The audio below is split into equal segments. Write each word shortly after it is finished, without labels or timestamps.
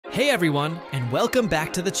Hey everyone, and welcome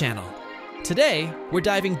back to the channel. Today, we're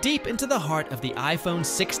diving deep into the heart of the iPhone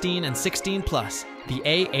 16 and 16 Plus, the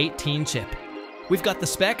A18 chip. We've got the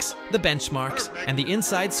specs, the benchmarks, and the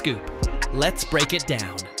inside scoop. Let's break it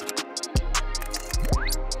down.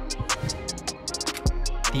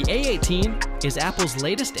 The A18 is Apple's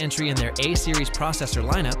latest entry in their A-series processor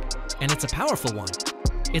lineup, and it's a powerful one.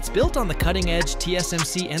 It's built on the cutting-edge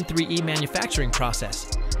TSMC N3E manufacturing process,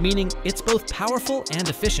 meaning it's both powerful and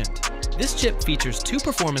efficient. This chip features 2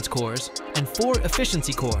 performance cores and 4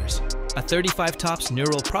 efficiency cores, a 35 TOPS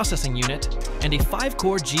neural processing unit, and a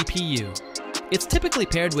 5-core GPU. It's typically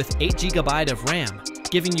paired with 8 GB of RAM,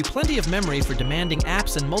 giving you plenty of memory for demanding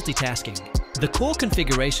apps and multitasking. The core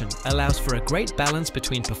configuration allows for a great balance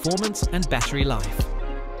between performance and battery life.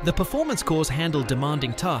 The performance cores handle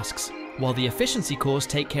demanding tasks, while the efficiency cores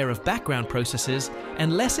take care of background processes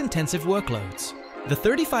and less intensive workloads. The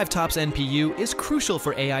 35 TOPS NPU is crucial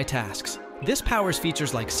for AI tasks. This powers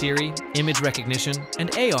features like Siri, image recognition,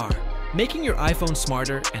 and AR, making your iPhone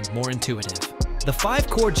smarter and more intuitive. The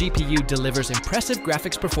 5-core GPU delivers impressive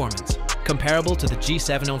graphics performance, comparable to the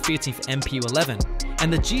G745 MP11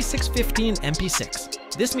 and the G615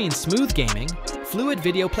 MP6. This means smooth gaming, fluid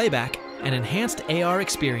video playback, and enhanced AR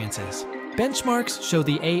experiences. Benchmarks show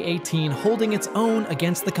the A18 holding its own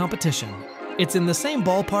against the competition. It's in the same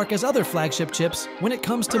ballpark as other flagship chips when it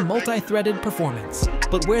comes to multi-threaded performance.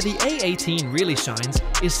 But where the A18 really shines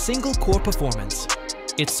is single-core performance.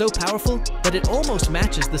 It's so powerful that it almost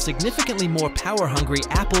matches the significantly more power-hungry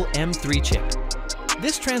Apple M3 chip.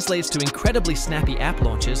 This translates to incredibly snappy app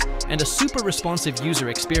launches and a super responsive user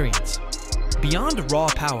experience. Beyond raw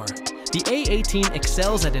power, the A18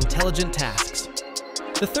 excels at intelligent tasks.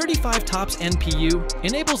 The 35 TOPS NPU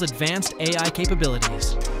enables advanced AI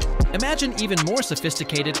capabilities. Imagine even more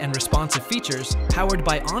sophisticated and responsive features powered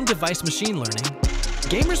by on-device machine learning.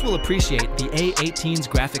 Gamers will appreciate the A18's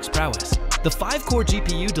graphics prowess. The 5-core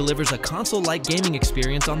GPU delivers a console-like gaming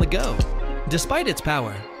experience on the go. Despite its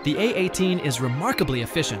power, the A18 is remarkably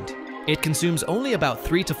efficient. It consumes only about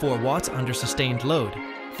 3 to 4 watts under sustained load,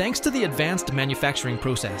 thanks to the advanced manufacturing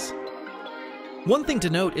process. One thing to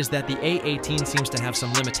note is that the A18 seems to have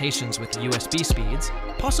some limitations with USB speeds,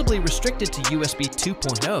 possibly restricted to USB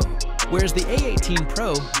 2.0, whereas the A18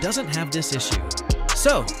 Pro doesn't have this issue.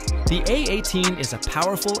 So, the A18 is a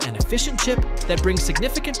powerful and efficient chip that brings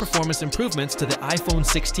significant performance improvements to the iPhone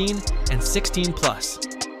 16 and 16 Plus.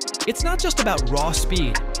 It's not just about raw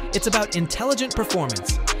speed, it's about intelligent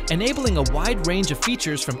performance, enabling a wide range of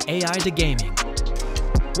features from AI to gaming.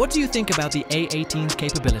 What do you think about the A18's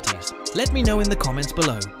capabilities? Let me know in the comments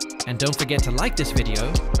below. And don't forget to like this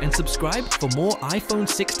video and subscribe for more iPhone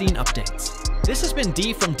 16 updates. This has been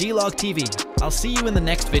D from DLog TV. I'll see you in the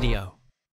next video.